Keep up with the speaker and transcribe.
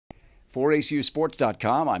For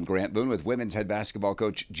ACUSports.com, I'm Grant Boone with women's head basketball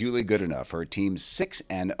coach Julie Goodenough. Her team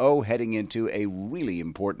 6-0 heading into a really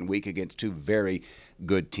important week against two very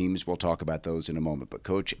good teams. We'll talk about those in a moment. But,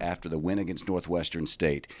 Coach, after the win against Northwestern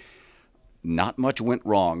State, not much went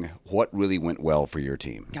wrong. What really went well for your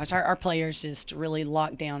team? Gosh, our players just really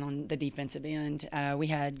locked down on the defensive end. We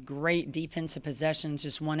had great defensive possessions,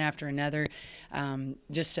 just one after another.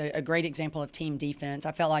 Just a great example of team defense.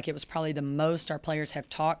 I felt like it was probably the most our players have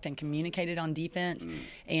talked and communicated on defense,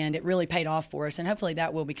 and it really paid off for us. And hopefully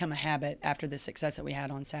that will become a habit after the success that we had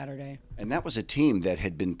on Saturday. And that was a team that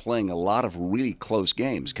had been playing a lot of really close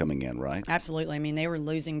games coming in, right? Absolutely. I mean, they were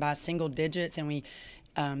losing by single digits, and we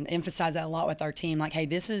emphasize that a lot with our team. Like, hey,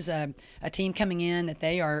 this is a team coming in that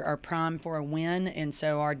they are primed for a win, and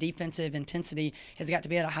so our defensive intensity has got to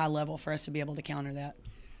be at a high level for us to be able to counter that.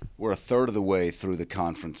 We're a third of the way through the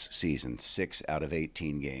conference season, 6 out of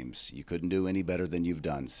 18 games. You couldn't do any better than you've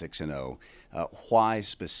done, 6-0. Why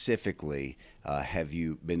specifically have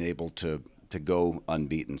you been able to go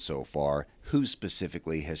unbeaten so far? Who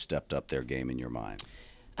specifically has stepped up their game in your mind?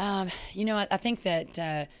 I think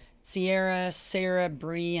that Sierra, Sarah,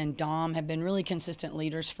 Bree, and Dom have been really consistent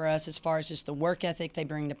leaders for us as far as just the work ethic they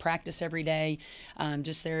bring to practice every day,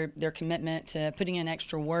 just their commitment to putting in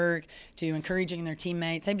extra work, to encouraging their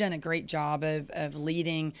teammates. They've done a great job of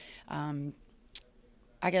leading,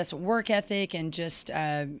 work ethic and just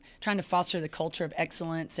trying to foster the culture of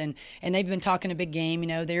excellence. And they've been talking a big game. You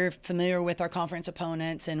know, they're familiar with our conference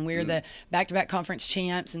opponents, and we're the back-to-back conference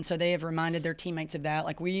champs. And so they have reminded their teammates of that.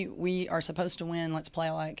 Like, we are supposed to win. Let's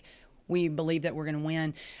play like we believe that we're going to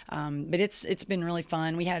win. But it's been really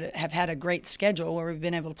fun. We have had a great schedule where we've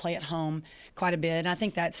been able to play at home quite a bit. And I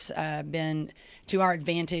think that's been to our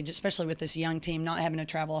advantage, especially with this young team, not having to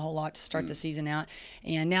travel a whole lot to start the season out.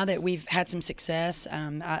 And now that we've had some success,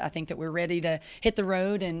 I think that we're ready to hit the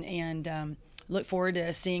road and look forward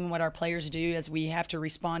to seeing what our players do as we have to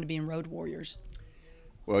respond to being road warriors.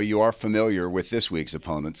 Well, you are familiar with this week's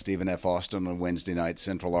opponent, Stephen F. Austin on Wednesday night,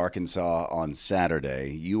 Central Arkansas on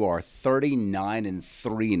Saturday. You are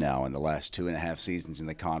 39-3 now in the last 2.5 seasons in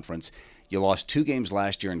the conference. You lost 2 games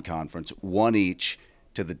last year in conference, 1 each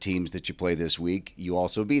to the teams that you play this week. You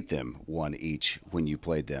also beat them 1 each when you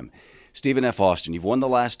played them. Stephen F. Austin, you've won the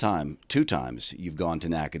last time, 2 times you've gone to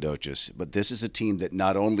Nacogdoches, but this is a team that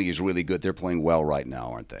not only is really good, they're playing well right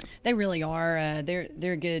now, aren't they? They really are. They're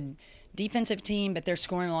a good defensive team, but they're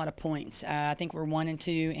scoring a lot of points. I think we're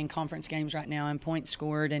 1-2 in conference games right now in points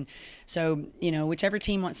scored. And so, whichever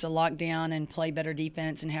team wants to lock down and play better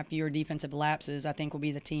defense and have fewer defensive lapses, I think will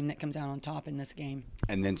be the team that comes out on top in this game.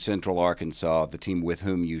 And then Central Arkansas, the team with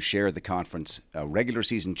whom you shared the conference regular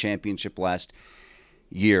season championship last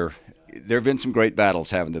year. There have been some great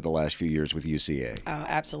battles, haven't there, the last few years with UCA? Oh,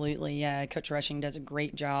 absolutely. Yeah, Coach Rushing does a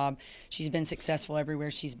great job. She's been successful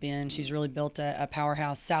everywhere she's been. She's really built a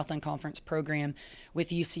powerhouse Southland Conference program with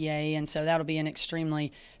UCA, and so that'll be an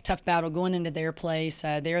extremely tough battle going into their place.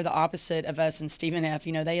 They're the opposite of us and Stephen F.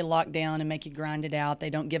 They lock down and make you grind it out. They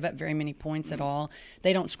don't give up very many points at all.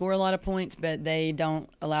 They don't score a lot of points, but they don't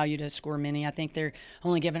allow you to score many. I think they're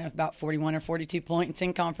only giving up about 41 or 42 points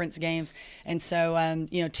in conference games. And so,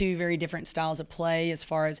 2 very different styles of play as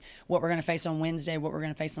far as what we're going to face on Wednesday, what we're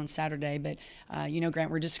going to face on Saturday. But, Grant,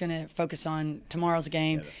 we're just going to focus on tomorrow's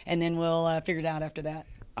game, and then we'll figure it out after that.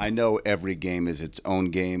 I know every game is its own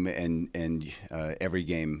game, and every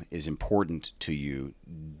game is important to you.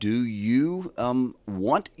 Do you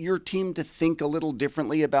want your team to think a little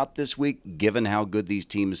differently about this week, given how good these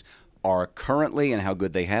teams are currently and how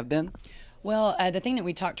good they have been? Well, the thing that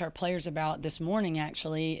we talked to our players about this morning,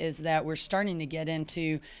 actually, is that we're starting to get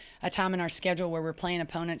into a time in our schedule where we're playing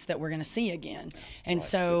opponents that we're going to see again. And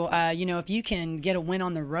so, if you can get a win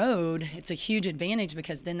on the road, it's a huge advantage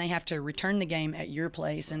because then they have to return the game at your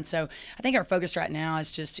place. And so I think our focus right now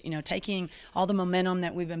is just, taking all the momentum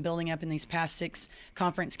that we've been building up in these past 6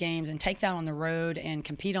 conference games and take that on the road and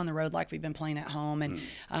compete on the road like we've been playing at home. And,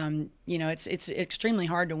 it's extremely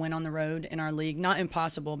hard to win on the road in our league. Not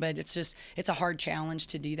impossible, but it's a hard challenge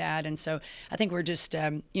to do that. And so I think we're just,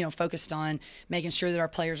 focused on making sure that our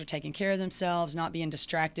players are taking care of themselves, not being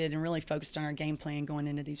distracted, and really focused on our game plan going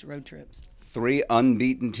into these road trips. 3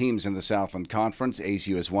 unbeaten teams in the Southland Conference.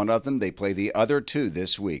 ACU is one of them. They play the other 2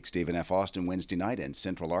 this week. Stephen F. Austin Wednesday night and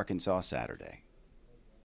Central Arkansas Saturday.